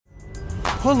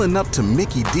Pulling up to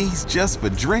Mickey D's just for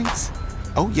drinks?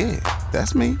 Oh yeah,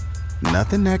 that's me.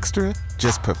 Nothing extra,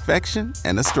 just perfection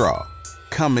and a straw.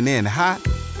 Coming in hot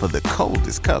for the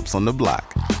coldest cups on the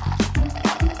block.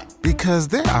 Because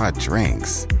there are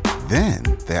drinks. Then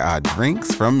there are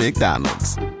drinks from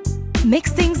McDonald's.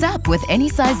 Mix things up with any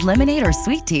size lemonade or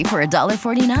sweet tea for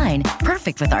 $1.49.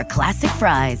 Perfect with our classic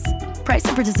fries. Price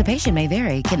and participation may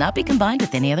vary. Cannot be combined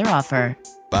with any other offer.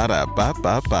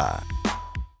 Ba-da-ba-ba-ba.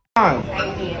 He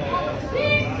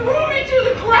threw me to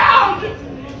the ground!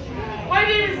 My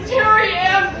name is Terry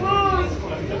Ann Blues.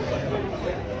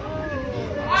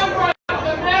 I'm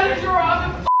the manager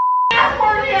of the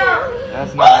airport here!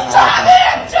 That's not Who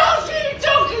saw him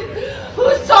choking?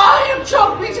 Who saw him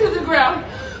choke me to the ground?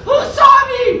 Who saw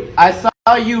me? I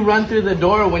saw you run through the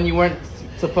door when you weren't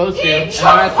supposed to. And He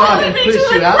I saw him me push to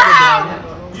you the out ground! the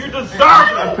door. You deserve it!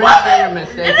 I'm pretty sure you're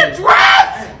mistaken. In a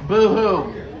dress!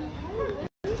 Boo-hoo.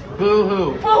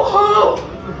 Boo-hoo. Boo-hoo!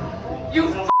 You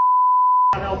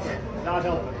Not helping.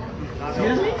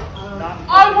 Excuse me?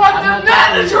 I want the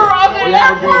manager of the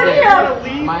airport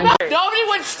here! Mind- Nobody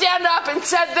would stand up and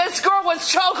said this girl was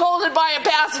chokeholded by a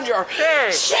passenger.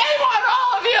 Terry. Shame on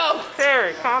all of you!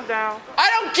 Terry, calm down. I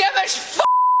don't give a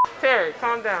Terry,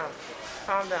 calm down.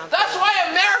 Calm down. That's why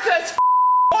America is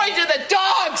going to the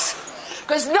dogs!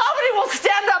 Because nobody will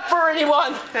stand up for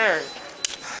anyone! Terry.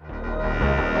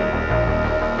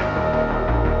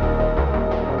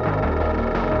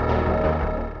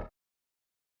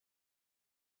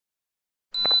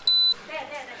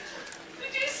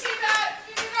 Did you see that?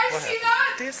 Did you guys see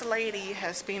that? This lady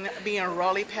has been being a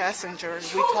Raleigh passenger.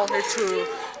 We told her to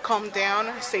calm down,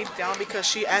 sit down because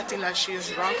she acting like she is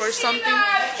drunk or something.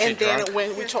 And then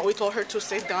when we told her to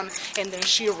sit down, and then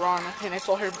she run. And I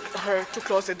told her to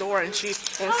close the door, and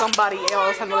somebody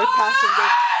else, another passenger,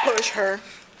 pushed her.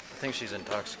 I think she's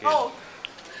intoxicated. Oh.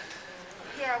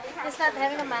 It's not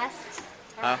having a mask.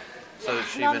 Huh? So has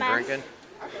she No been mask. drinking?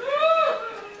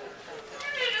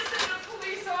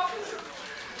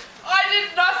 I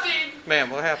did nothing. Ma'am,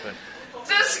 what happened?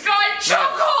 This guy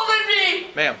chokeholded me.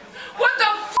 Ma'am, What the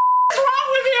is wrong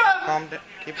with him? calm down.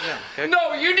 Keep it down, okay?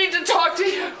 No, you need to talk to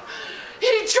him. He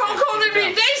chokeholded me.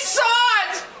 down. They saw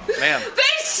it. Ma'am.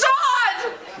 They saw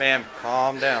it. Ma'am,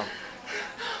 calm down.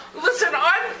 Listen,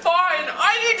 I'm fine.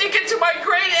 I need to get to my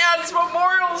great aunt's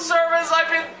memorial service. I've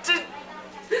been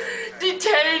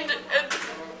detained and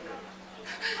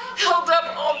held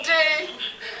up all day.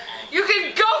 You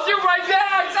can go through my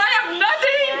bags. I have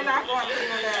nothing. You're not going through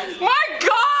no bags. My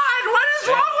God, what is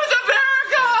wrong with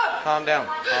America? Calm down.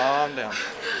 Calm down.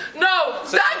 No,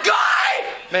 that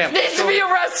guy Ma'am, needs to be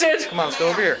arrested. Come on, let's go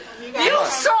over here. You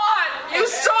saw it. You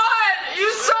saw it.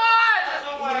 You saw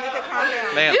it. You need to calm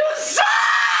down. Ma'am, You saw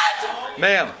it.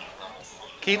 ma'am.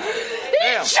 He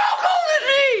Ma'am, chokeholded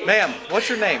me. ma'am, what's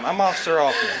your name? I'm Officer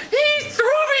Hoffman. He threw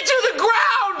me to the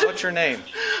ground. What's your name?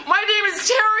 My name is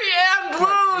Terry Ann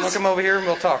Blues. We'll come over here and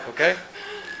we'll talk, okay?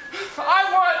 I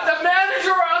want the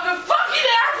manager of the fucking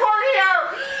airport here.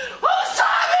 Who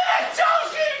saw me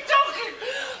choking?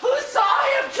 Who saw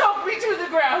him choke me to the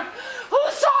ground? Who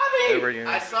saw me?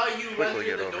 I saw you run Quickly through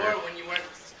get the over door here. when you weren't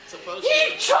supposed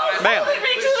He to. chokeholded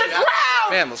me to the ground.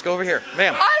 Ma'am, let's go over here.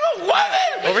 Ma'am, I'm a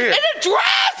woman Over here. in a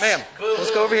dress. ma'am,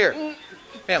 let's go over here.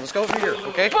 Ma'am, let's go over here,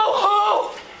 okay?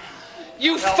 Boo-hoo!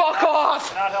 You fuck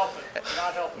off. Not helping.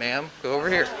 Not helping. Ma'am, go over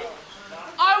here.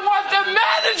 I want the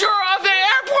manager of the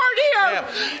airport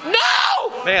here.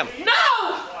 No. Ma'am,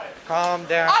 No. calm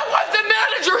down. I want the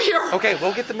manager here. Okay,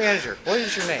 we'll get the manager. What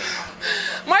is your name?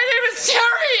 My name is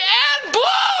Terry Ann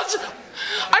Blues.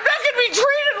 I'm not going to be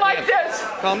treated like this.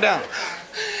 Calm down.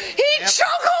 He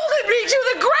chokeholded me to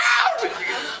the ground.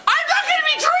 I'm not going to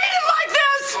be treated like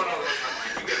this.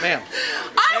 Ma'am,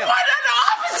 I want an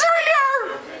officer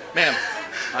here. ma'am,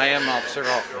 I am Officer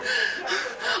Hoffman.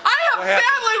 I have What happened?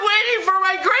 family waiting for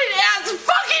my great aunt's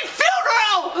fucking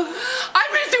funeral.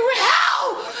 I've been through hell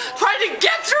trying to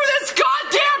get through this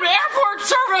goddamn airport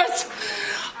service.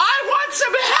 I want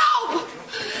some help,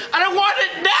 and I want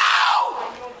it now.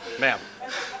 Ma'am,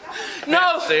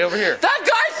 No. stay over here. That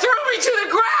guy threw me to the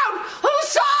ground. Who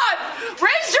saw it?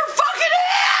 Raise your fucking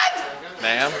hand.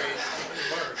 ma'am,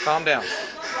 calm down.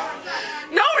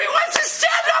 Nobody wants to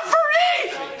stand up for me.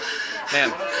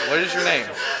 Ma'am, what is your name?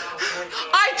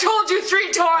 I told you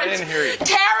 3 times. I didn't hear you.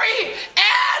 Terry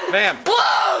Ann Ma'am.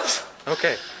 Blues.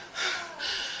 Okay,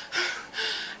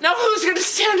 Now who's gonna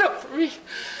stand up for me?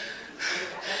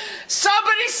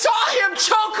 Somebody saw him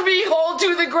choke me whole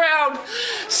to the ground.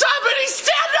 Somebody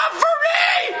stand up for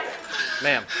me!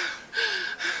 ma'am.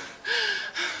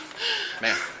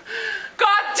 Ma'am,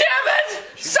 God damn it!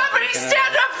 Somebody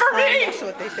stand up for me! That's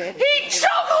what they said. He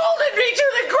chokeholded me to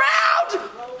the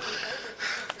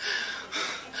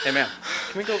Hey, ma'am.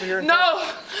 Can we go over here? And No.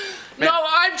 No,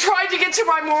 I'm trying to get to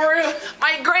my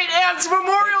great aunt's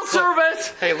memorial service.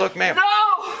 Hey, look, ma'am.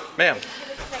 No. Ma'am.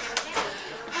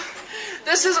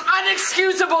 This is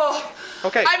unexcusable.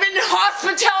 Okay. I've been in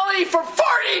hospitality for 40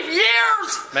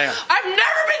 years. Ma'am. I've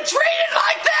never been treated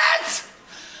like this.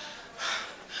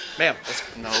 Ma'am.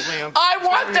 No, ma'am. I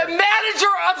want the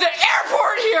manager of the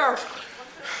airport here.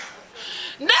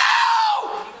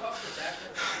 No!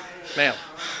 Ma'am.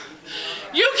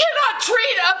 You cannot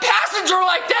treat a passenger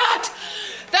like that.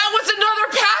 That was another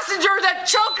passenger that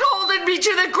chokeholded me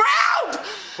to the ground.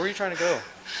 Where are you trying to go?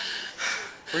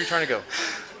 Where are you trying to go?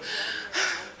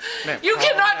 Ma'am, You calm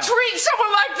cannot down. treat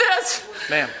someone like this.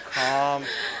 Ma'am, calm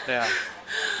down.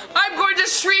 I'm going to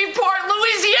Shreveport,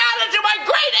 Louisiana to my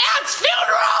great aunt's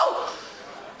funeral.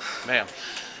 Ma'am.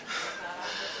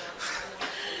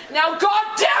 Now, God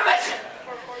damn it!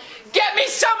 Get me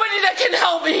somebody that can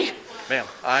help me. Ma'am,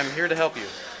 I'm here to help you.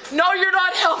 No, you're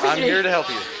not helping me. I'm here to help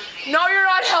you. No, you're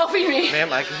not helping me.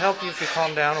 Ma'am, I can help you if you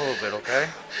calm down a little bit, okay?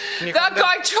 Can you That calm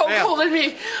guy down? chokeholded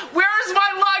me. Where's my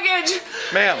luggage?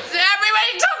 Ma'am.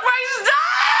 Everybody took my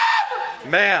stuff!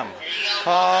 Ma'am,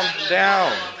 calm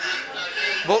down.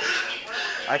 Well,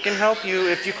 I can help you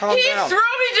if you calm He down. threw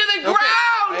me to the Okay,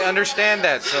 ground! I understand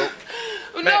that, so...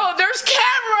 No, Ma'am. there's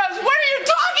cameras! What are you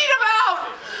talking about?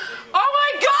 Oh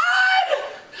my God!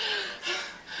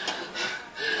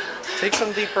 Take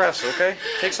some deep breaths, okay?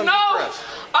 Take some deep No! breaths.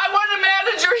 I want a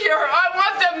manager here! I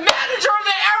want the manager of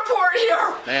the airport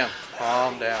here! Ma'am,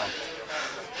 calm down.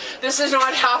 This is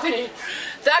not happening.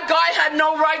 That guy had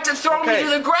no right to throw me Okay. to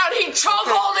the ground. He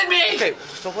chokeholded me! Okay,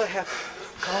 so what happened?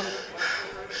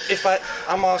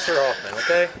 I'm Officer Hoffman,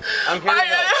 okay? I'm here to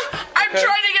help. I'm okay?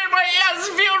 trying to get my aunt's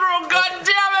funeral, god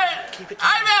damn it! Keep it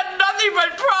I've had nothing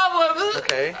but problems.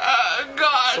 Okay.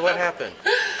 God. So what happened?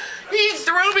 He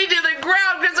threw me to the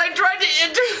ground because I tried to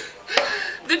enter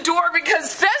the door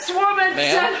because this woman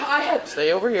said I had...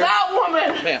 Stay over here. That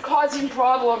woman Ma'am. causing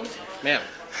problems. Ma'am,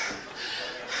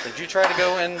 did you try to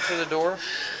go into the door?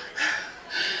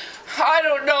 I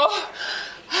don't know.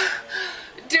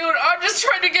 Dude, I'm just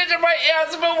trying to get to my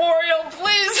aunt's memorial,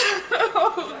 please.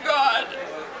 Oh, God.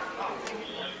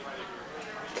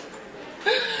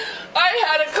 I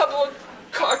had a couple of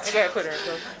cocktails.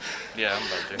 Yeah, I'm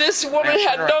about to. This woman Ma'am,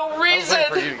 had turn no around. reason. I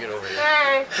was waiting for you to get over here.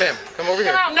 Hey. Ma'am, come over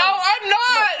here. No, I'm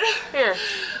not. Here.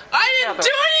 I didn't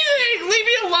do anything. Leave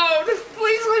me alone.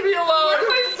 Please leave me alone.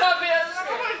 My stuff is.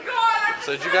 Oh my God.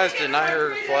 So did you guys deny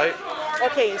her flight?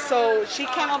 Okay, so she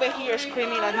came over here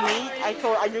screaming at me. I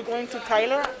told her, are you going to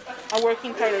Tyler? I'm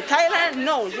working Tyler. Tyler,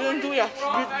 no, you don't do it.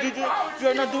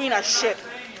 You're not doing a shit.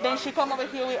 Then she come over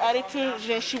here with attitude.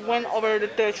 Then she went over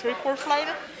the Shreveport flight.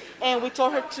 And we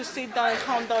told her to sit down and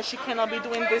calm down. She cannot be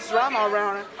doing this drama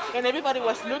around her. And everybody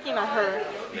was looking at her.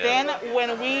 Yeah. Then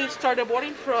when we started the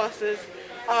boarding process,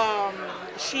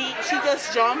 she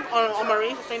just jumped on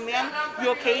Marie to say, ma'am, you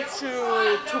okay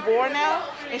to board now?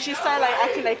 And she started like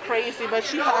acting like crazy, but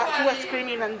she was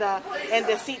screaming in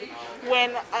the seat.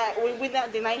 When we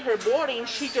denied her boarding,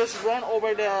 she just ran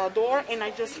over the door, and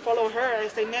I just followed her. I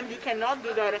said, ma'am, you cannot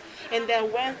do that. And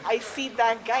then when I see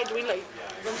that guy doing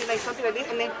something like this,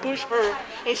 and then push her,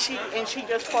 and she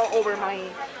just fall over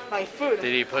my foot.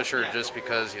 Did he push her just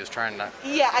because he was trying not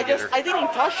Yeah, to get her? I didn't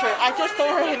touch her. I just told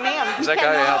her, hey, ma'am, Is you that guy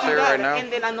cannot out do there that. right now?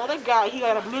 And then another guy, he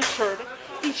got a blue shirt.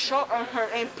 He shot on her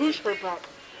and pushed her back.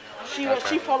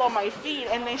 She followed my feet,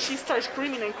 and then she started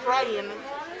screaming and crying.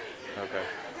 Okay.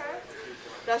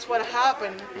 That's what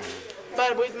happened.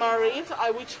 But with Maureen,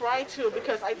 we tried to,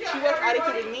 because she was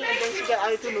attitude with me, and then she got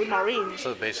attitude with Maureen.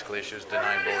 So basically she was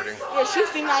denying boarding? Yeah, she's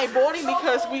denied boarding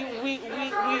because we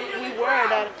were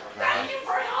that.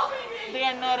 They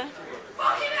are not.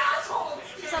 Fucking assholes.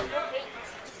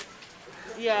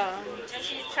 Yeah. And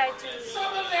she tried to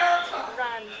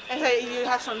run. And hey, you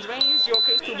have some drinks, you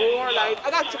okay to board? Like,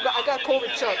 I got COVID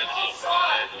shot.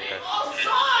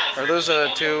 Are those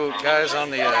two guys on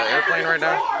the airplane right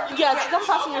now? Yeah, some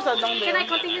passengers are down there. Can I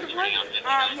continue to board?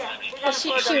 Yeah. But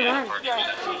she ran.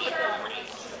 Yeah.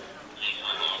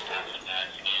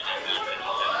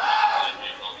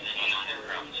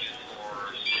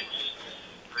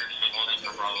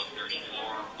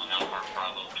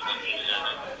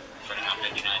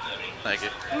 Thank you.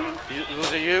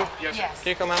 Was it you? Yes, sir. Can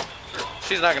you come out?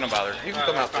 She's not going to bother. You can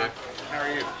come out too. How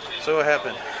are you? So what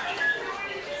happened?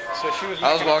 So she was.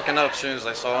 I was making- walking up as soon as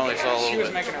I only saw a She little was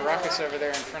bit. making a ruckus over there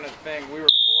in front of the thing. We were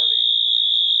boarding,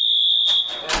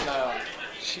 and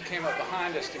she came up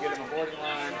behind us to get in the boarding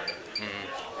line.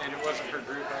 And it wasn't her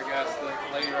group, I guess. The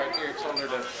lady right here told her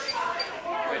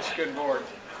that she couldn't board.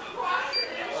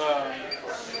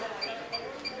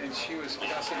 And she was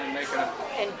cussing and making a...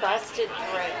 And busted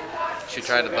through. She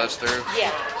tried to bust through?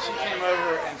 Yeah. She came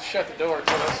over and shut the door,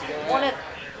 told us to go in.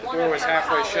 The door was her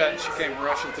halfway shut and colleagues- she came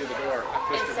rushing through the door. I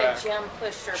pushed her And back. said Jim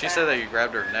pushed her She back. said that you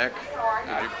grabbed her neck.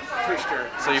 I pushed her.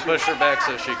 So you pushed her back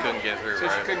so she couldn't get through, So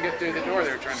she right? couldn't get through the door they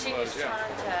were trying to She was close, yeah.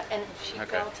 trying to, and she Okay.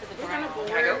 fell to the ground.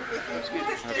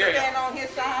 Stand on his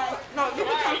side. No, you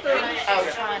can come through. Oh,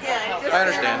 trying to help. Just I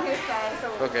understand. stand on his side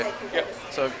so Okay. they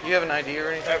can So you have an ID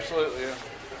or anything? Absolutely, yeah.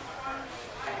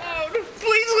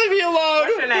 Please leave me alone.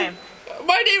 What's your name?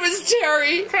 My name is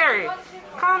Terry. Terry,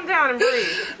 calm down and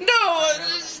breathe. No.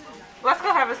 Let's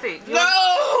go have a seat.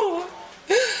 No.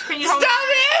 Can you hold Stop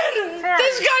it! Terry.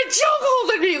 This guy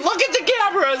chokeholded me. Look at the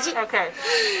cameras. Okay.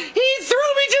 He threw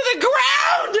me to the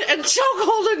ground and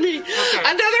chokeholded me. Okay.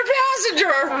 Another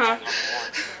passenger.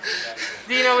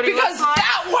 Do you know what he Because looks like?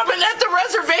 that woman at the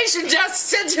reservation just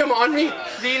sent him on me.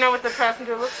 Do you know what the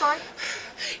passenger looks like?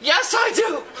 Yes, I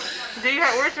do. Do you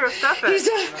have, where's your stuff at? He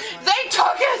said they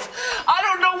took it. I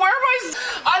don't know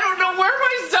where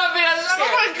my stuff is. Oh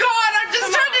my God! I'm just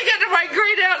trying to get to my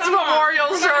great aunt's memorial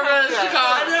service.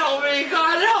 God help me!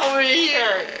 God help me!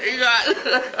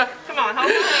 God. Come on,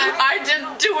 hold your hand. I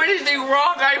didn't do anything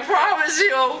wrong. I promise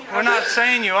you. We're not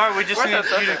saying you are. We just Where's need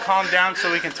that you to calm down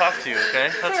so we can talk to you, okay?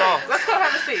 That's Here, all. Let's go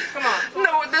have a seat. Come on.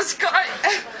 No, this guy.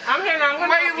 I'm here now. I'm gonna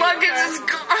My help you, luggage okay? is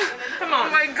gone. Come on.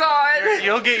 Oh my God.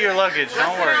 You'll get your luggage. Let's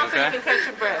Don't sit worry, down so you okay? can catch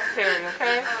your breath, Terry,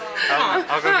 okay? Come on.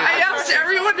 I'll go get I you. asked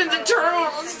everyone in the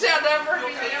terminal to stand up for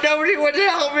me. Nobody would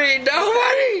help me.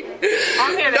 Nobody.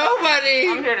 I'm here to Nobody.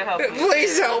 I'm here to help you.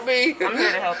 Please help me. I'm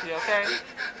here to help you, okay?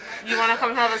 You want to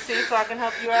come have a seat so I can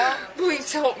help you out?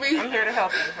 Please help me. I'm here to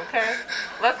help you, okay?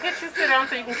 Let's get you sit down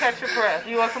so you can catch your breath.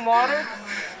 You want some water?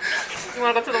 You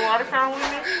want to go to the water fountain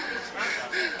with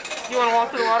me? You want to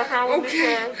walk to the water fountain with me,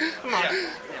 Terry? Come on.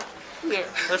 Here.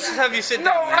 Let's just have you sit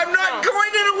No, down. man. I'm not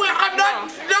going anywhere. I'm not.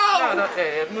 No, No.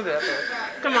 yeah, move that there.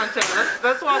 Come on, Terry.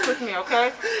 Let's walk with me,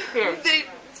 okay? Here. They-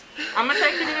 I'm going to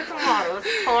take you to get some water. Let's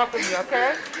walk with me,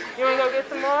 okay? You want to go get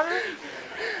some water?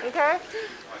 Okay?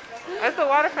 That's the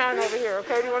water fountain over here,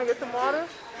 okay? Do you want to get some water?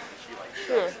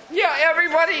 Here. Yeah,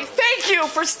 everybody, thank you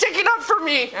for sticking up for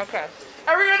me. Okay.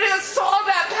 Everybody that saw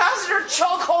that passenger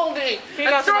chokehold me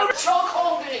and throw me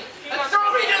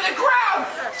to the ground.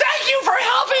 Thank you for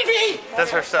helping me.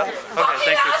 That's her stuff. Okay, Fucking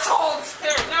thank you. assholes.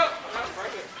 Here, no.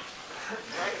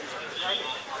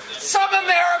 Some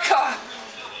America.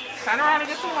 Turn around and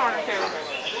get some water, Terry.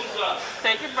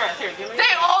 Take your breath. Here, give me.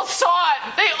 They all saw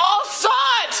it. They all saw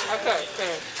it. Okay,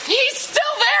 Terry. He's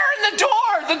still there in the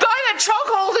door. The guy that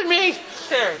chokeholded me.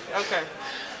 Terry, okay.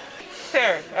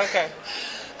 Terry, okay.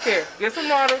 Here, get some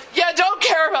water. Yeah, don't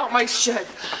care about my shit.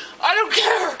 I don't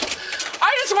care.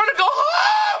 I just want to go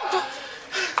home.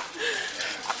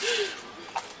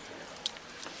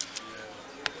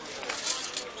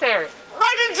 Terry,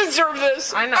 I didn't deserve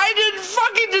this. I know. I didn't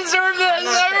fucking deserve this.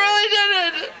 know, I Terry. really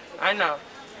didn't. I know.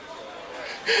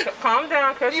 Calm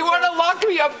down, Chris. You want to lock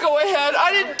me up? Go ahead.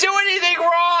 I didn't do anything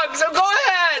wrong, so go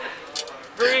ahead.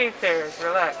 Breathe, Terry.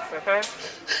 Relax, okay?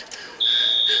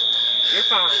 You're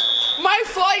fine. My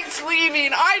flight's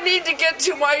leaving. I need to get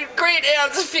to my great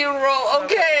aunt's funeral,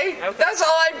 okay? Okay. That's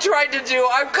all I'm trying to do.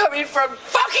 I'm coming from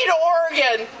fucking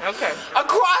Oregon. Okay.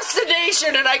 Across the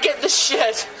nation, and I get the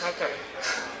shit. Okay.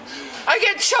 I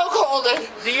get chokeholded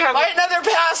Do you have by a, another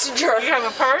passenger. do you have a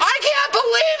purse? I can't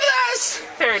believe this.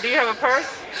 Terry, do you have a purse?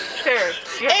 Terry,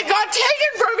 do you have It got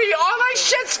taken from me. All my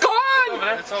shit's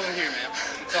gone. It's over here, man.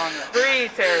 It's on the...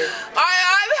 Breathe, Terry.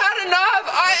 I've had enough.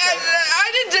 I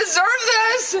didn't deserve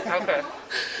this. Okay.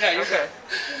 Yeah, you're Okay.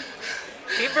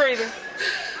 Keep breathing.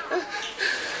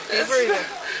 Keep breathing.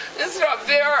 It's not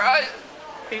fair.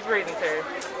 Keep breathing, Terry.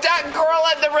 That girl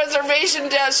at the reservation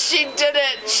desk, she did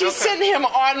it. She sent him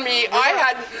on me.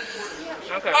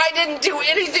 Okay. I didn't do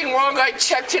anything wrong. I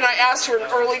checked in. I asked for an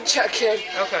early check-in.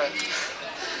 Okay.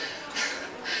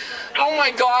 Oh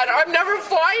my God, I'm never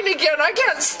flying again. I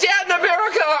can't stand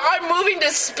America. I'm moving to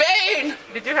Spain.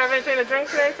 Did you have anything to drink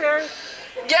today, Terry?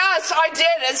 Yes, I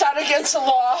did. Is that against the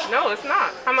law? No, it's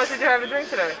not. How much did you have to drink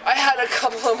today? I had a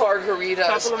couple of margaritas.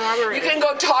 Couple of margaritas. You can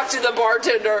go talk to the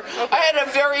bartender. Okay. I had a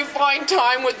very fine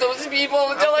time with those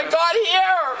people until I Okay. got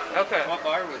here. Okay. What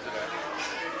bar was it at?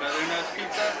 The Uno's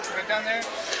Pizza right down there?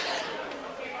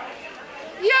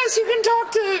 Yes, you can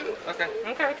talk to Okay.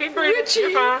 Okay, keep breathing. Richie.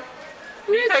 You're fine.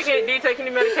 Do you Richie. take any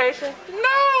medication?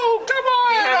 No, come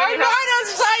on. You have any I'm help? not a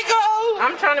psycho.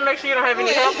 I'm trying to make sure you don't have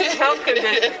any health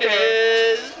conditions,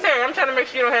 Terry. Terry, I'm trying to make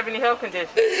sure you don't have any health conditions.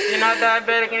 You're not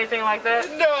diabetic, anything like that?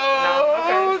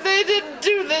 No, Okay. they didn't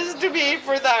do this to me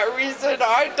for that reason.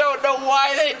 I don't know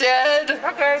why they did.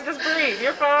 Okay, just breathe.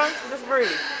 You're fine. Just breathe.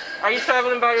 Are you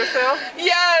traveling by yourself?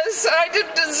 Yes, I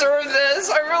didn't deserve this.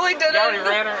 I really didn't. You already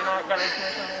ran her and I got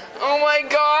information on her? Oh my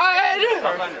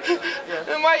God. Yes.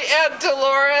 My Aunt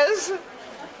Dolores.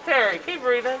 Terry, keep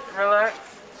breathing. Relax.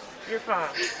 You're fine.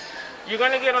 You're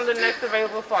going to get on the next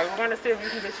available flight. We're going to see if we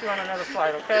can get you on another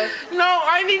flight, okay? No,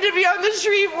 I need to be on the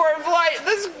Shreveport flight.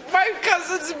 My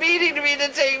cousin's meeting me to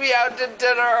take me out to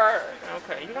dinner.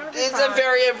 Okay, you're going to be It's fine. a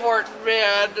very important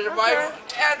man. Okay. My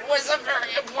aunt was a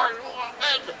very important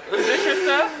woman. Is this your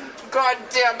stuff? God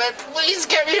damn it. Please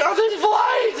get me on the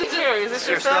flight. Terry, is this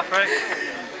Your stuff, right?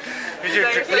 Is your,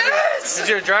 Yes! is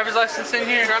your driver's license in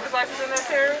here? driver's license in there,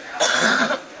 Terry?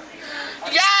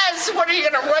 Yes! What are you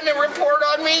going to run a report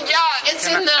on me? Yeah, it's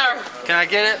in there. Can I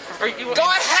get it? Or you, Go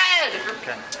ahead.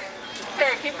 Okay.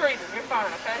 Terry, keep breathing. You're fine,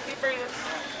 okay? Keep breathing.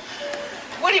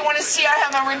 What do you want to see? I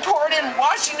have a report in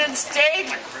Washington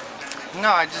State. No,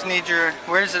 I just need your.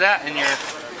 Where's it at in your?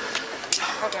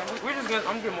 Okay, we're just gonna.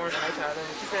 I'm getting more information out of it.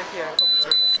 She said she had a couple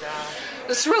drinks down.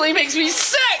 This really makes me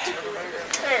sick.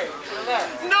 Terry, relax.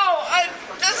 No,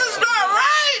 this is not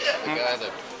right. The guy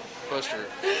that pushed her.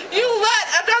 You let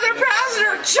another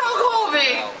passenger chokehold me.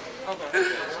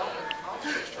 Okay.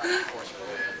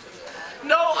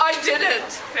 No, I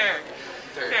didn't. Terry,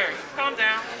 calm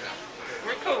down.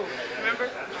 We're cool. Remember?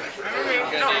 Remember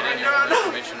me? No.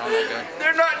 Information on that guy.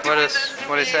 They're not doing What is- this to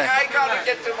what did he me. say? I gotta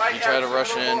get to my You tried to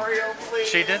house rush in. Memorial, please.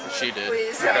 She did? She did.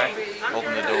 Please Okay. help me.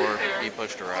 Opened the door. He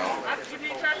pushed her out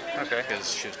Okay.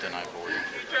 because she was denied boarding.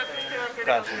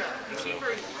 Gotcha.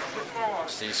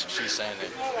 She's saying that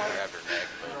he grabbed her neck,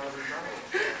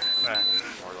 Right.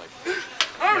 but more like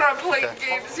I'm not playing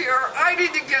games here. I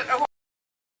need to get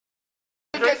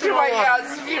to my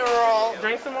aunt's funeral.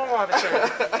 Drink some more water,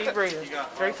 Terry. Keep breathing.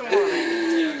 Drink some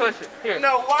water. Push it. Here.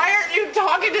 No, why aren't you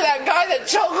talking to that guy that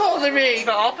chokeholded me?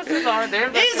 The officers are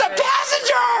there. He's a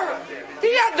passenger!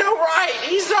 He had no right.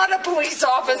 He's not a police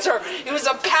officer. He was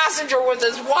a passenger with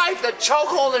his wife that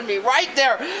chokeholded me right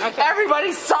there. Okay.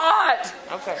 Everybody saw it.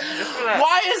 Okay, just relax.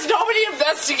 Why is nobody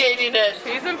investigating it?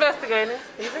 He's investigating.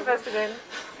 He's investigating.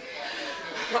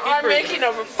 I'm making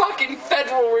a fucking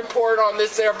federal report on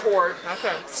this airport.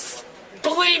 Okay.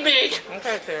 Believe me.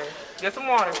 Okay, Terry. Get some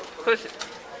water. Push it.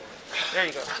 There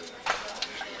you go.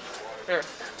 There.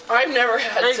 I've never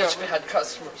had There you such go. bad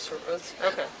customer service.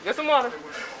 Okay. Get some water.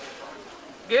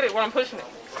 Get it while I'm pushing it.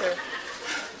 There.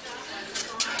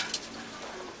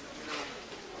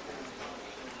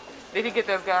 Did he get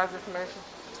those guys' information?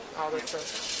 All this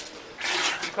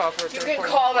stuff. You call for a You third can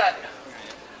party? call that.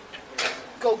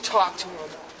 Go talk to him.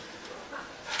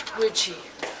 Richie.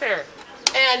 Terry.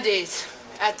 Andy's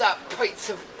at that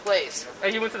pizza place. Oh,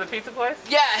 you went to the pizza place?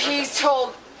 Yeah, he's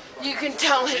told. You can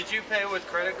tell him. Did you pay with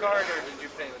credit card or did you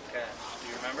pay with cash? Do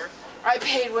you remember? I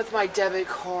paid with my debit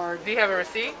card. Do you have a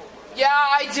receipt? Yeah,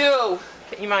 I do.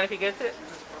 You mind if he gets it?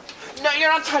 No, you're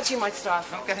not touching my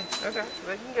stuff. Okay. Okay.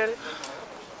 Well, you can get it.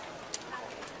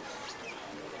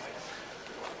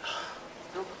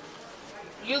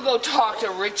 You go talk to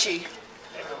Richie.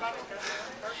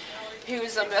 He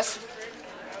was the best.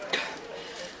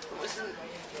 Was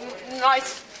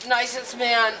the nicest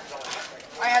man.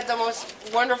 I had the most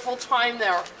wonderful time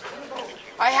there.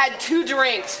 I had 2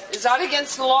 drinks. Is that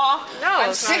against the law? No, I'm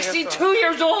it's not against the 62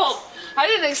 years old. I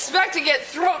didn't expect to get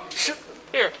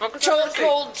Here, focus on the receipt.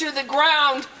 chokehold to the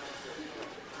ground.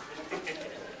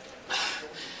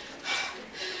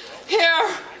 Here.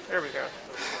 There we go.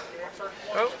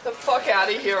 Oh. The fuck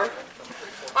out of here.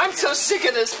 I'm so sick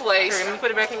of this place. Here, let me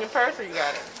put it back in your purse or you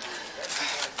got it?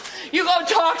 You go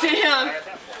talk to him.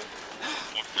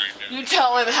 You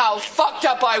tell him how fucked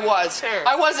up I was. Here.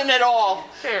 I wasn't at all.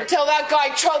 Here. Until that guy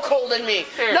chokeholded me.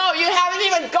 Here. No, you haven't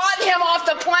even gotten him off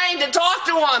the plane to talk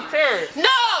to him. Terry.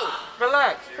 No!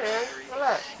 Relax, Terry.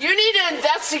 Relax. You need to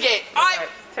investigate.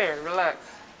 Terry, relax.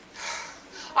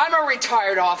 I'm a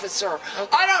retired officer. Okay.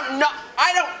 I don't know.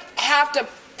 I don't have to.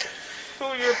 Who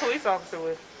are you a police officer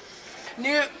with?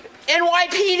 New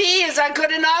NYPD, is that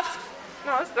good enough?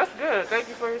 No, that's good. Thank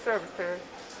you for your service, Terry.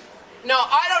 No,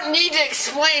 I don't need to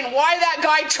explain why that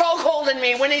guy chokeholded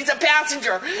me when he's a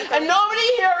passenger. And nobody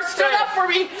here stood up for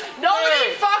me.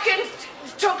 Nobody fucking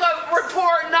took a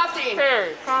report, nothing.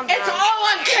 Terry, calm down. It's all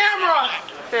on camera.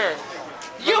 Terry.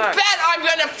 You relax. bet I'm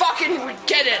gonna fucking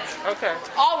get it. Okay.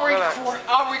 I'll Relax.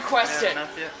 request it.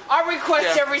 I'll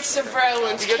request Yeah. every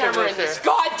surveillance You get the camera in drink, this Terry.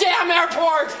 goddamn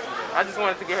airport. I just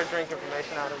wanted to get her drink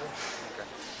information out of it.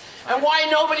 And why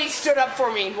nobody stood up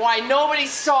for me? Why nobody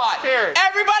saw it? Terry.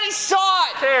 Everybody saw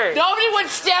it. Terry. Nobody would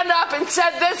stand up and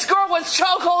said this girl was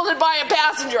chokeholded by a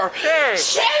passenger. Terry.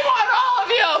 Shame on all of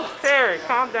you. Terry,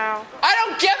 calm down. I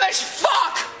don't give a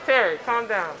fuck. Terry, calm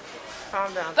down.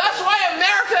 Calm down. That's why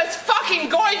America is fucking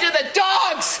going to the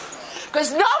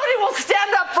Because nobody will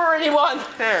stand up for anyone.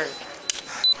 Terry.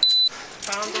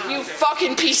 You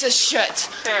fucking piece of shit.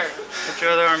 Terry. Put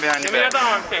your other arm behind your back. Give me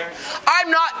your other arm, Terry.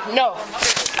 I'm not, no.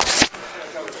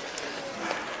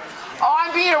 Oh,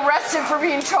 I'm being arrested for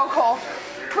being chokehold.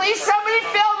 Please somebody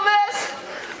film this.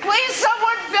 Please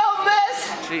someone film this.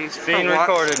 She's being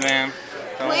recorded, ma'am.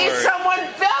 Don't Please worry. someone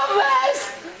film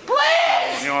this.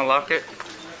 Please. You want to lock it?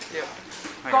 Yep.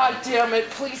 God damn it,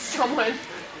 please someone.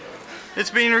 It's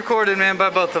being recorded, man, by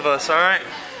both of us, alright?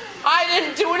 I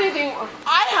didn't do anything.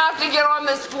 I have to get on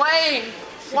this plane.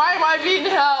 Why am I being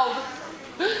held?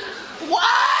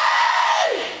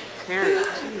 Why? Here.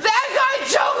 That guy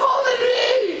chokeholded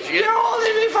me. You're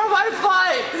holding me from my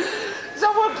flight.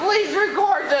 Someone please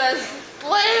record this.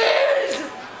 Please.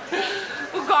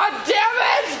 God damn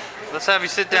it. Let's have you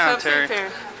sit down, Terry.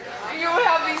 You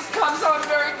have these cuffs on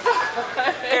very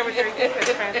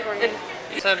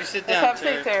Let's have you sit down, Let's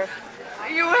have a seat, Terry.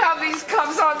 You have these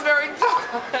cuffs on very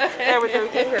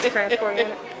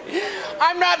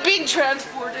I'm not being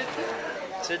transported.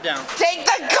 Sit down. Take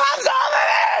the cuffs off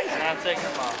of me! I'm taking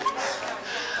them off.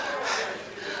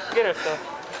 Get her stuff.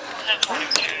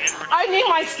 I need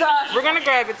my stuff. We're gonna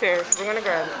grab it, Terry. We're gonna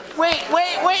grab it.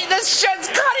 Wait. This shit's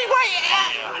cutting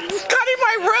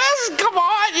my wrist. Come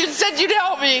on. You said you'd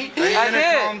help me. I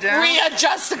did.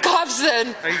 Readjust the cuffs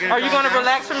then. Are you gonna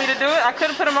relax for me to do it? I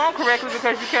couldn't put them on correctly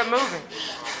because you kept moving.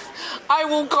 I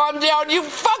will calm down. You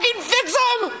fucking fix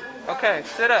them. Okay,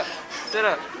 sit up. Sit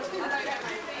up.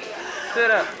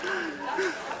 Sit up.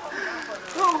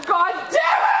 Oh, God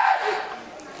damn it!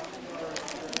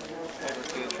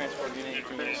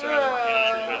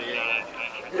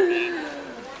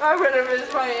 I'm gonna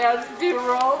miss my aunt's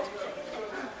funeral.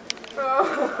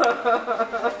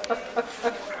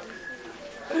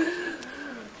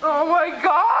 Oh my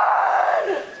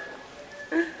God!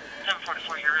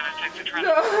 744, you're gonna take the train.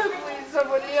 No, please,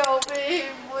 somebody help me,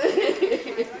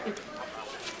 please.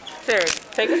 Terry,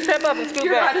 take a step up and scoot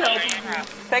You're back. not helping.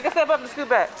 Take a step up and scoot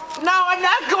back. No, I'm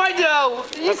not going to.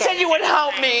 You said you would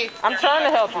help me. I'm trying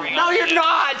to help you. No, you're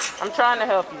not. I'm trying to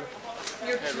help you.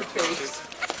 You're two-faced.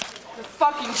 You're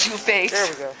fucking two-faced. There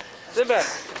we go. Sit back.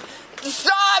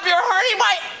 Stop! You're hurting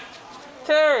my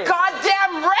Terry.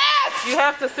 goddamn wrist! You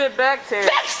have to sit back, Terry.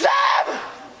 Fix them!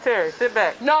 Terry, sit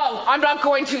back. No, I'm not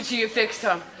going to till you fix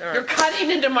them. Right. You're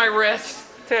cutting into my wrist.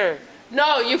 Terry.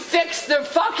 No, you fix the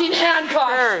fucking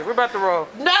handcuffs. Terry, we're about to roll.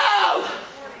 No!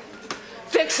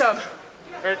 Fix them.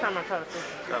 Every time I try to fix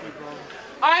it,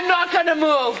 I'm not gonna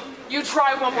move. You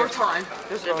try one more time.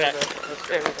 Just roll it.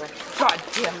 There we go. God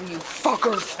damn you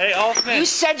fuckers. Hey, Altman. You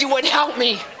said you would help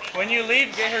me. When you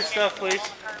leave, get her stuff, please.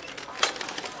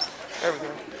 There we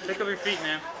go. Pick up your feet,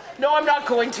 man. No, I'm not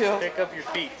going to. Pick up your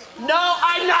feet. No,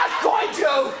 I'm not going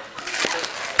to.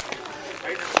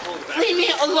 Leave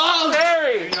me alone.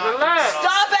 Terry, relax.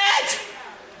 Stop it.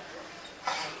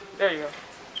 There you go.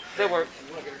 That worked.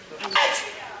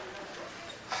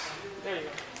 There you go.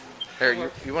 Here,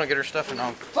 you want to get her stuff and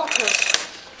Fuckers.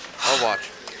 I'll watch.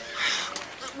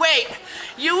 Wait,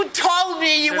 you told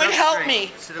me you would help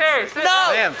me. Terry, sit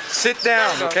No. Ma'am, sit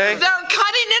down, okay? They're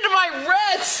cutting into my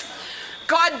wrists.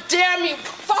 God damn you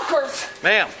fuckers.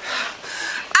 Ma'am.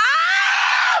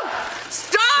 Ow!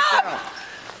 Stop!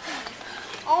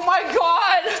 Oh my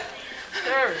God.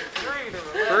 Terry,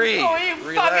 Breathe. Oh, you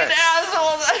Relax. fucking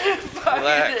assholes.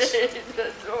 Relax.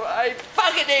 I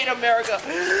fucking hate America.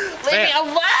 Leave me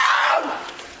alone.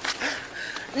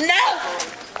 No.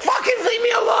 Fucking leave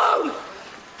me alone.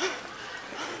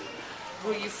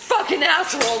 Oh, you fucking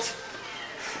assholes.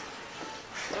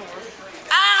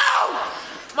 Ow!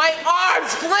 My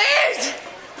arms, please!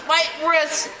 My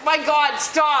wrists, my God,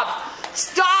 stop!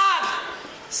 Stop!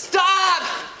 Stop!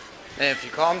 And if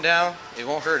you calm down, it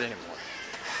won't hurt anymore.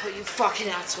 Oh, you fucking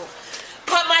asshole.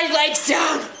 Put my legs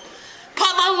down!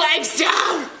 Put my legs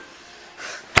down!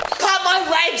 Put my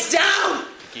legs down!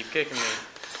 Keep kicking me.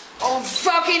 Oh,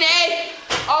 fucking A!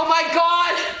 Oh my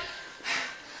God!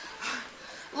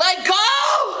 Let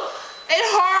go! It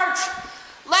hurts!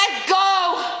 Let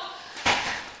go!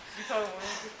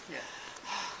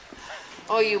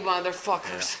 Oh, you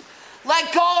motherfuckers.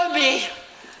 Let go of me!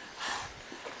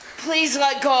 Please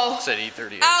let go. Said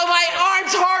E38. Oh, my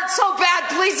arms hurt so bad.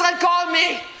 Please let go of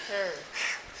me.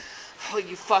 Oh,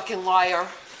 you fucking liar.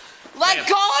 Let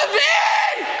go of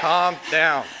me! Calm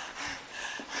down.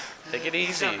 Take it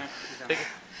easy. Take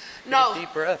No. a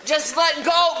deep breath. Just let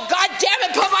go. God damn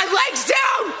it, put my legs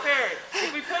down! Terry,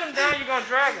 if we put him down, you're going to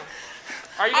drag him.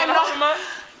 Are you going I'm to hold him up?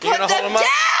 You gonna hold him up?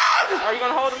 Down! Are you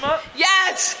going to hold him up?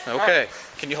 Yes! Okay.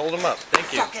 Can you hold him up?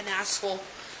 Thank you. Fucking asshole.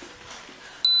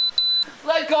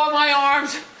 Let go of my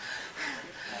arms.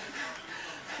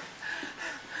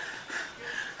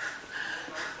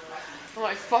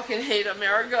 fucking hate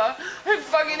America. I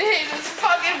fucking hate this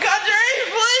fucking country.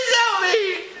 Please help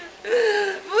me.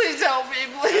 Please help me,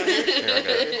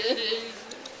 please.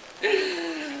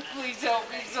 Please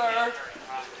help me, sir.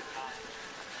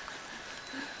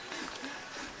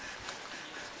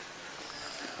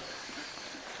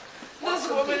 This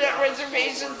woman at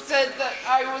reservation said that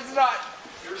I was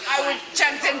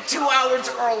checked in 2 hours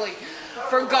early.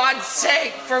 For God's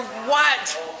sake, for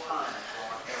what?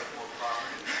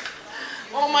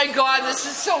 Oh my God, this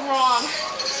is so wrong.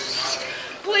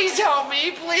 Please help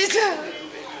me, please.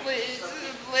 Please,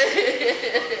 please.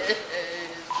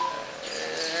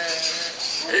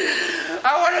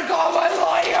 I want to call my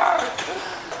lawyer.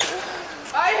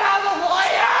 I have a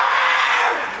lawyer.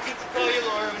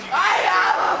 I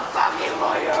have a fucking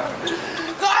lawyer.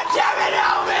 God damn it,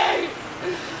 help me.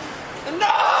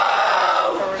 No!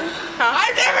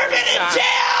 I've never been in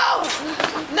jail.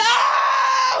 No!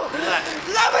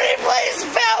 Somebody please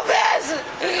film this.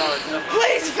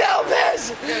 Please film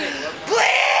this.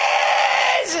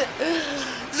 Please!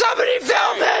 Somebody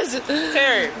film this!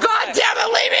 Terry. God damn it,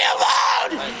 leave me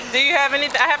alone! Do you have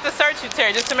anything? I have to search you,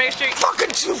 Terry, just to make sure. Fucking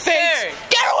two-face!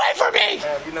 Get away from me!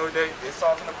 You know, it's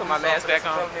all gonna put my mask back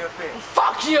on.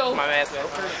 Fuck you! Put my mask back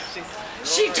on.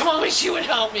 She told me she would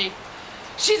help me.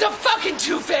 She's a fucking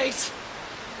two-face!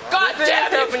 God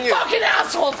damn it, you fucking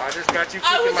asshole! I just got you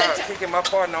kicking my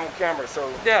partner on camera,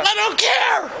 so... Yeah. I don't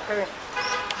care! Okay.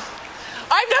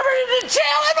 I've never been in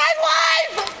jail in my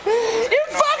life! You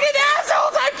fucking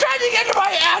assholes! I'm trying to get to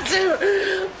my aunt's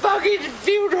fucking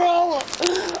funeral!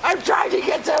 I'm trying to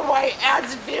get to my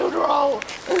aunt's funeral!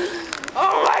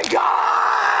 Oh my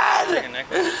God!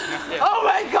 Oh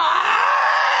my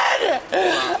God!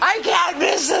 I can't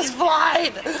miss this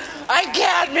flight! I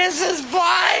can't miss this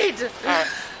flight! Alright.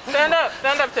 Stand up,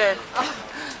 Terry.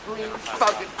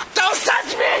 Fucking don't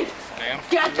touch me!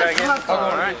 Get the fuck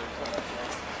on!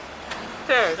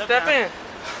 Terry, step in.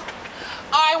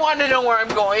 I want to know where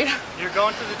I'm going. You're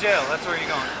going to the jail. That's where you're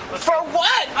going. For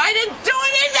what? I didn't do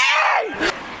anything!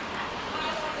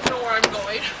 I know where I'm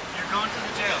going. You're going to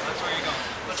the jail. That's where you're going.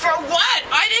 For what?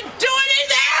 I didn't do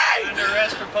anything! You're under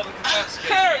arrest for public intoxication.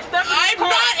 Terry, step in. I'm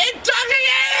not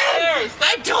intoxicated!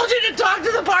 I told you to talk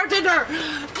to the bartender!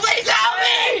 Please help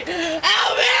me!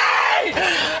 Help me!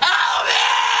 Help me!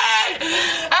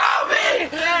 Help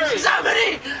me!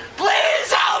 Somebody,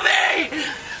 please help me!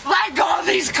 Let go of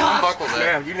these cuffs!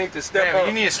 Ma'am, you need to step up.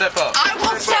 You need to step up. I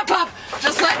won't step up!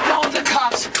 Just let go of the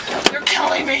cuffs! You're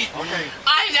killing me! Okay.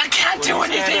 I can't do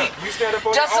anything! You stand up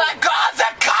on Just your own. let go of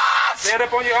the cuffs! Stand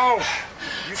up on your own.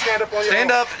 You stand up on your own.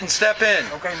 Stand up and step in.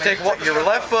 Okay, man. Take your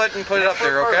left foot and put it up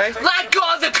there, okay? Let go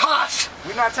of the cuffs!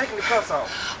 We're not taking the cuffs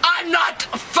off. I'm not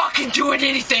fucking doing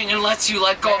anything unless you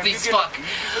let go of these fuck.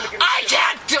 I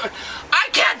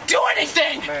can't do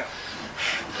anything! Ma'am.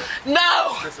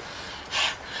 No! Listen.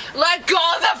 Let go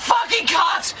of the fucking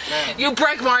cuffs! You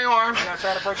break my arm. I'm not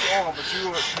trying to break your arm, but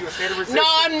you a state of resistance. No,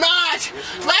 I'm not!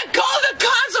 Let go of the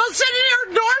cuffs! I'll sit in here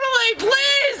normally,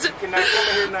 please! You cannot come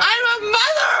in here now. I'm a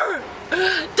mother!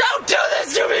 Don't do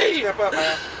this to me! Step up,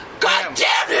 man. God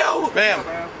damn you!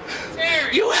 Ma'am.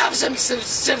 You have some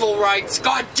civil rights.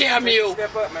 God damn you!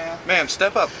 Step up, man. Ma'am,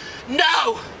 step up.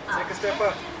 No! Take a step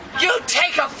up. You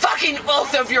take a fucking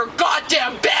oath of your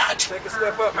goddamn badge! Take a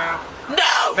step up, man.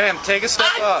 No! Ma'am, take a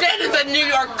step I've up. been in the New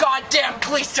York goddamn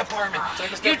police department.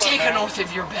 You take an oath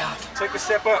of your badge. Take a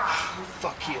step up.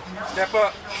 Fuck you. Step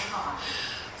up.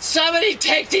 Somebody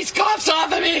take these cuffs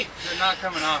off of me! They're not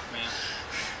coming off, man.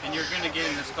 And you're gonna get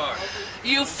in this car.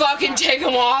 You fucking take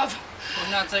them off! We're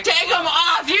not taking Take them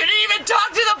off! You didn't even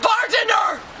talk to the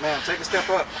bartender! Ma'am, take a step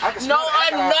up. I can No, smell the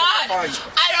I'm alcohol not!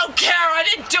 from the I don't care! I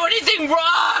didn't do anything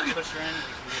wrong! Push your hand.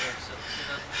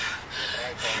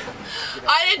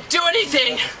 I didn't do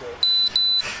anything!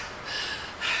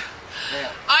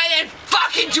 I didn't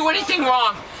fucking do anything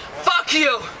wrong! Fuck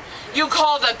you! You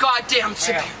call the goddamn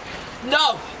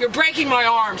No! You're breaking my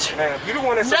arms! Ma'am, you the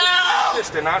one that's No!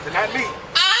 sister, not me.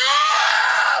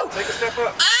 Ow! Take a step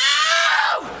up.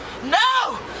 Ow!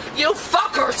 No! You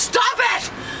fucker! Stop it!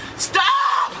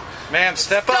 Stop! Ma'am,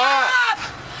 step up. Stop!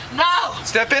 No!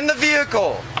 Step in the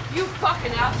vehicle. You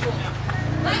fucking asshole!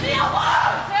 Let me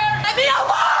alone! Let me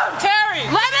alone! Terry!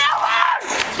 Let me alone!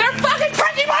 They're fucking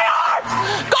breaking my arms!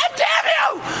 God damn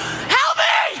you! Help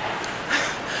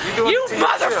me! You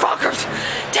motherfuckers!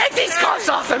 Take these cuffs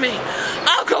off of me!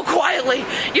 I'll go quietly!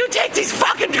 You take these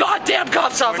fucking goddamn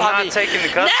cuffs off of me! We're not taking the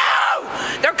cuffs.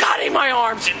 No! They're cutting my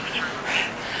arms!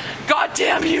 God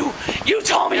damn you! You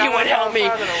told me you would help me!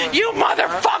 You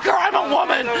motherfucker! I'm a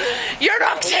woman! You're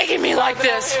not taking me like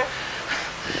this!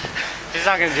 He's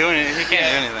not gonna do anything. He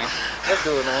can't do anything. Let's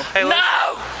do it, man. Hey,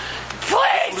 No!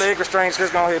 please! Leg restraints,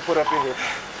 let's go ahead and put up in here.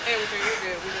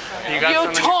 You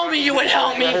told me you would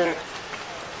help me.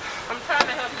 I'm trying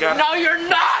to help you. No, you're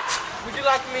not! Would you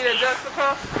like me to adjust the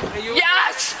cuff?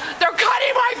 Yes! They're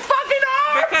cutting my fucking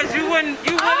arm! Because you wouldn't.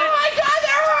 Oh my god,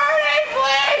 they're hurting,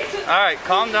 please! Alright,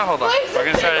 calm down. Hold on. Please, We're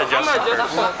going to try to adjust it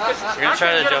first. We're going to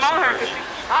try to adjust it first.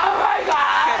 Oh my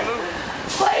god!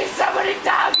 Please, somebody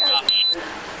down here!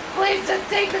 Please just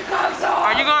take the cuffs off!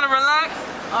 Are you going to relax?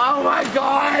 Oh my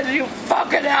god, you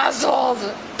fucking assholes!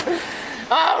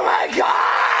 Oh my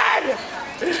god!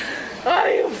 Oh,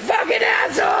 you fucking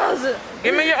assholes!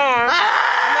 Give me your arm.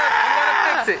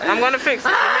 I'm gonna fix it.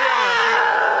 Give me your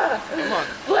arm. Come on.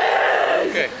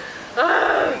 Please! Okay.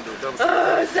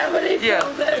 Somebody Yeah,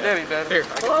 there. that'd be better. Here,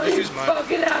 Oh, you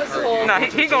fucking asshole! No,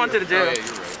 he going to the jail. Oh, yeah,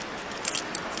 you're right.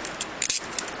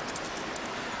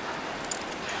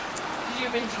 Did you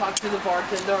even talk to the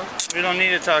bartender? We don't need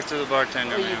to talk to the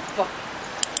bartender, Oh, you man. fuck.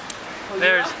 Oh,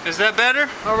 There's, yeah? is that better?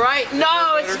 All right.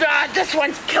 No, it's not. This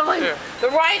one's killing. Here. The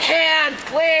right hand,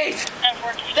 please.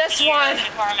 This one.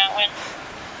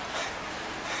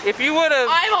 If you would have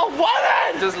I'm a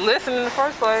woman. just listened in the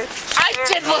first place. I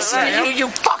did listen to you, you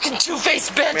fucking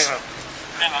two-faced bitch.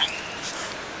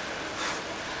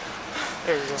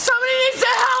 There you go. Somebody needs to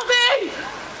help me.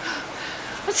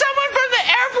 Someone from the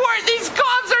airport. These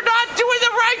cops are not doing the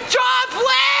right job,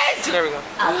 please. There we go.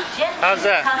 How's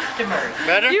that?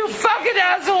 Better? You fucking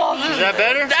assholes. Is that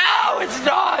better? No, it's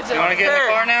not. You want to get in the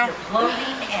car now?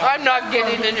 I'm not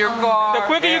getting in your car. The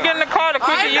quicker you get in the car, the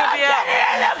quicker you'll be out. I'm not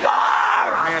getting in the car.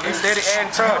 Man, be steady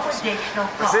and charges.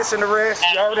 Resisting arrest.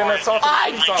 You already assaulted.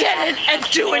 I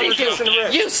didn't do anything.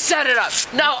 You set it up.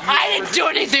 No, I didn't do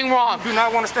anything wrong. You do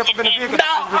not want to step up in the vehicle.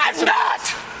 No, I'm not.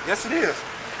 Yes, it is.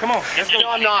 Come on, let's go.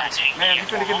 No, I'm not. Man, you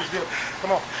finna get this vehicle.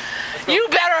 Come on. You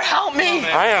better help me.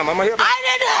 I am. I'm gonna help you. I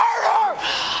didn't hurt her.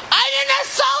 I didn't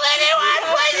assault anyone.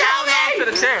 Please help me. To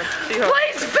the chair.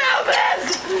 Please film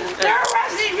this. They're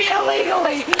arresting me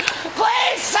illegally.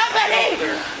 Please,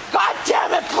 somebody. God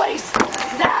damn it, please.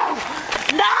 No.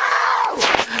 No.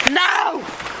 No.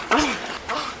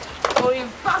 Oh, you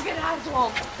fucking asshole.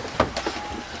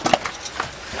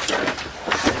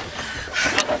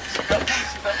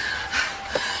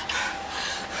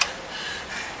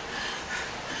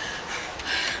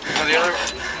 The other?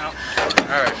 No.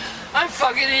 Alright. I'm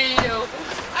fucking eating you.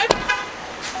 I'm fucking.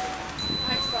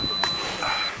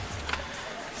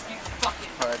 You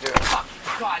fucking. Alright, do it.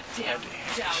 Goddamn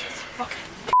jealous fucking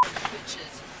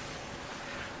bitches.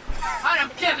 I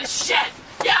don't give a shit.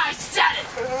 Yeah, I said it.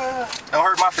 Don't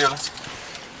hurt my feelings.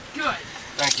 Good.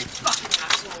 Thank you. Fucking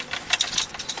asshole.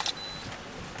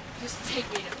 Just take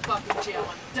me to fucking jail.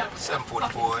 I'm done with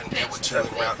 744 and Edward 2 en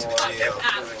route to the jail.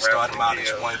 Starting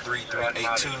mileage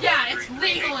 13382. Yeah, it's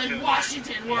legal in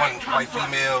Washington where I One come white from.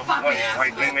 female Fucking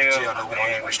and asshole. jail. No, we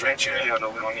don't need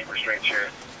restraint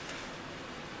chair.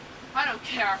 I don't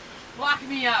care. Lock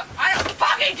me up. I don't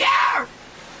fucking care!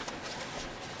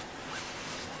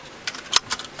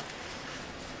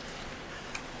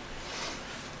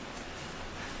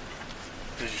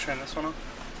 Did you turn this one on?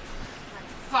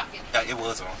 Fucking. Yeah, it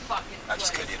was on. Fucking. I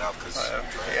just cut it off because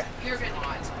yeah. You're good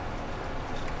odds.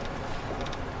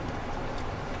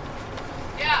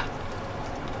 Yeah.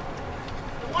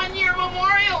 The 1 year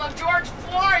memorial of George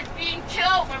Floyd being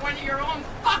killed by one of your own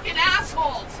fucking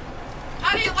assholes.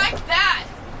 How do you like that?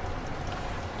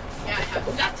 Yeah, I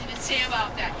have nothing to say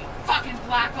about that, you fucking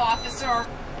black officer.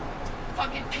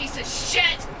 Fucking piece of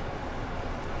shit.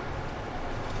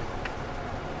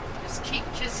 Just keep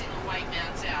kissing the white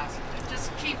man's ass.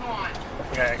 Just keep on.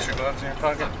 You got extra gloves in your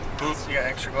pocket? You got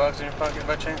extra gloves in your pocket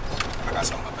by chance? I got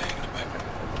some in my bag in the back.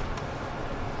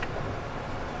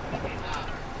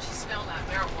 She smelled that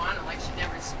marijuana like she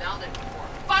never smelled it before.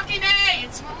 Fucking A!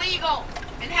 It's illegal!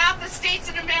 In half the states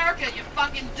in America, you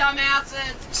fucking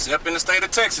dumbasses! Except in the state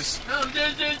of Texas.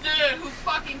 Who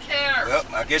fucking cares? Well,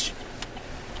 I guess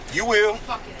you will.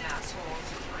 Fucking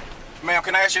assholes. Ma'am,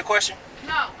 can I ask you a question?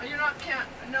 No, you're not can't.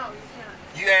 No, you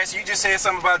can't. You just said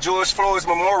something about George Floyd's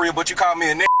memorial, but you called me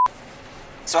a nigga.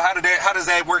 So how does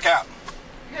that work out?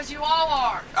 Because you all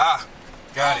are. Ah,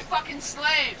 got it. Fucking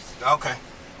slaves. Okay,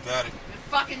 got it. In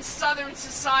fucking Southern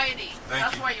society.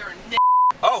 That's why you're a n***.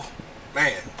 Oh,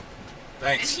 man.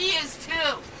 Thanks. And he is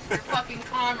too. Your fucking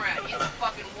comrade. He's a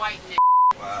fucking white n***.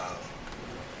 Wow.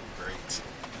 Great.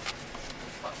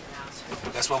 Fucking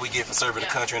asshole. That's what we get for serving the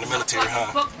country in the military,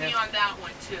 huh? Book me on that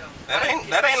one too. That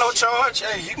ain't no charge.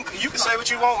 Hey, you can say what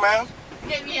you want, man.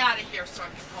 Get me out of here so I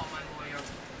can call my lawyer.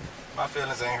 My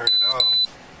feelings ain't hurt at all.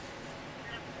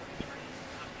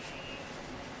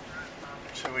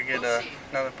 Should we get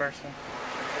another person?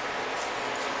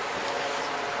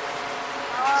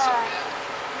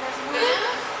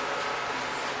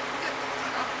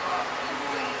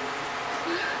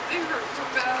 They hurt so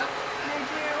bad. They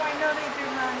do. I know they do,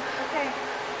 hon. Okay.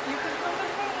 You can come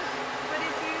with me. But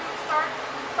if you start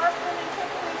fussing and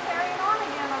kicking and carrying on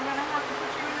again, I'm going to have to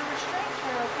put you in a restraint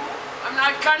chair, okay? I'm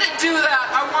not gonna do that.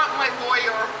 I want my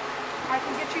lawyer. I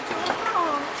can get you to a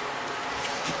phone.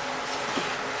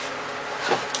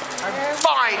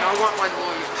 Fine, I want my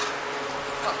lawyer.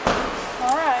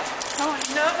 All right. No,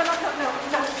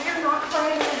 you're not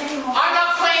playing the game. I'm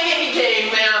not playing any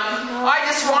game, ma'am. I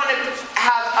just want to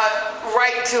have a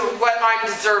right to what I'm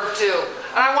deserved to.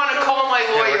 And I want to call my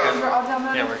lawyer. We're all done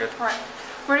now? Yeah, we're good. All right.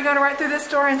 We're going to go right through this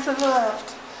door and to the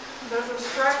left. There's a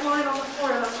strike line on the floor.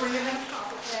 That's where you're going to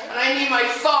stop, okay? And I need my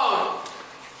phone.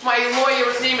 My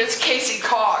lawyer's name is Casey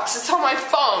Cox. It's on my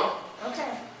phone.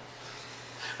 Okay.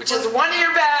 Which is one of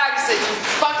your bags that you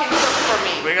fucking took from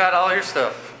me. We got all your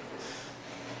stuff.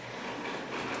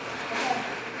 Okay.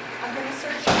 I'm going to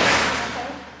search you, okay?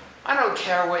 I don't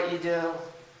care what you do.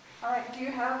 All right. Do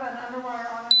you have an underwire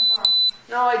on your bra?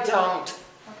 No, I don't.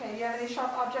 Okay. Do you have any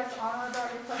sharp objects on or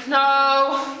about your person? No.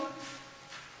 All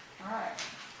right.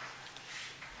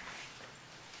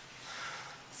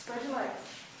 Spread your legs.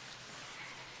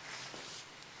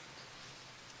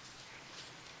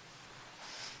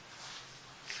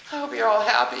 I hope you're all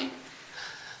happy.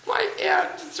 My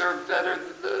aunt deserved better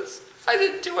than this. I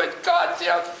didn't do a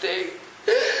goddamn thing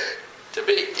to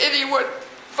make anyone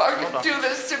fucking do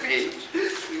this to me. You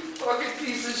fucking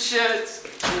piece of shit.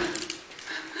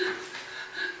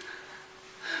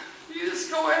 You just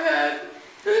go ahead.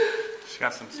 She's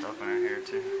got some stuff in her hair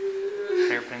too.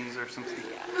 Hairpins or something.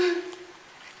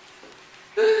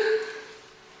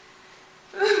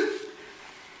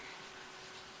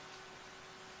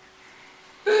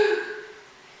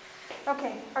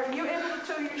 Okay, are you able to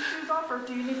take your shoes off, or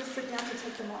do you need to sit down to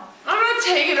take them off? I'm not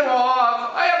taking them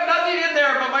off. I have nothing in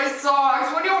there but my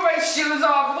socks. What do you want my shoes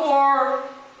off for?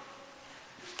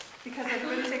 Because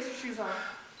everybody takes their shoes off.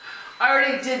 I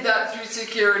already did that through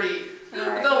security.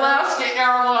 Right. With Alaska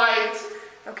Airlines.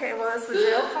 Okay, well, it's the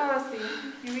jail policy.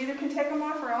 You either can take them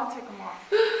off, or I'll take them off.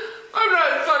 I'm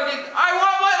not fucking... I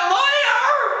want my lawyer!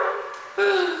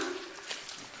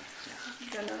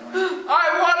 I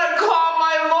want to call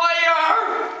my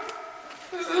lawyer!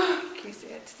 Casey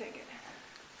had to take it.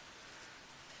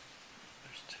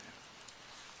 There's two.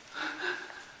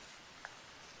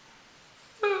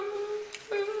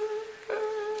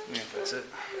 Yeah, that's it.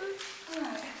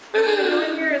 Alright. Go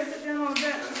in here and sit down on the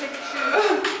bench and take your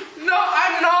shoes. No,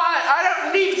 I'm not. I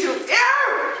don't need to. Ew!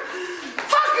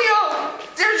 Fuck you!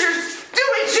 There's your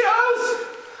stupid shoes!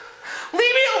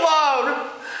 Leave me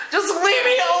alone! Just leave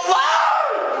me alone!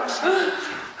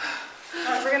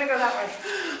 Alright, we're gonna go that way.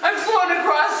 I've flown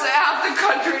across half the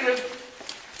country to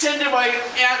attend to my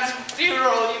aunt's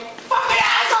funeral, you fucking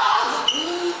assholes!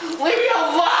 Leave me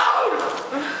alone!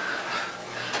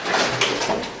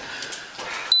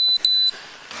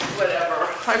 Whatever.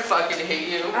 I fucking hate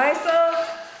you. ISO?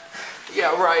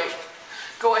 Yeah, right.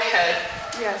 Go ahead.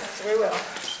 Yes, we will.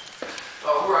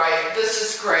 Oh, right. This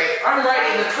is great. I'm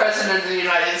writing the President of the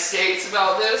United States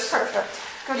about this. Perfect.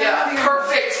 Go down Yeah, onto your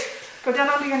perfect. knees. Go down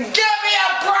onto your knees. Give me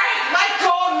a break! Let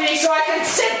go of me so I can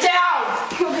sit down!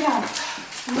 Go down.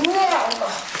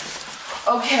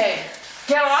 Okay.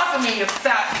 Get off of me, you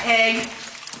fat pig.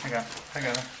 I got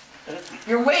it.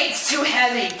 Your weight's too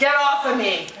heavy. Get off of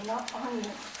me. I'm not on you.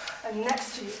 I'm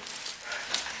next to you.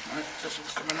 Alright, this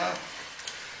one's coming up.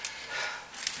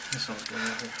 This one's going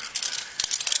over here.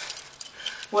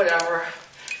 Whatever.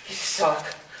 You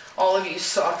suck. All of you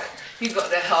suck. You go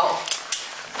to hell.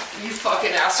 You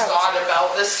fucking ask God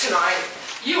about this tonight.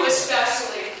 You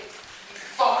especially, you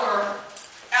fucker.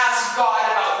 Ask God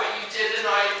about what you did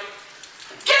tonight.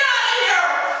 Get out of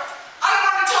here! I don't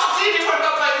want to talk to anyone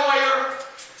about my lawyer.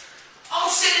 I'll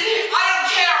sit in here. I don't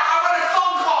care. I want a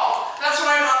phone call. That's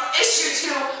what I'm on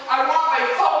issue to. I want my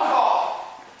phone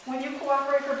call. When you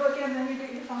cooperate for booking, then you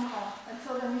get your phone call.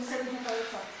 Until then, you sit here by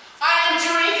yourself.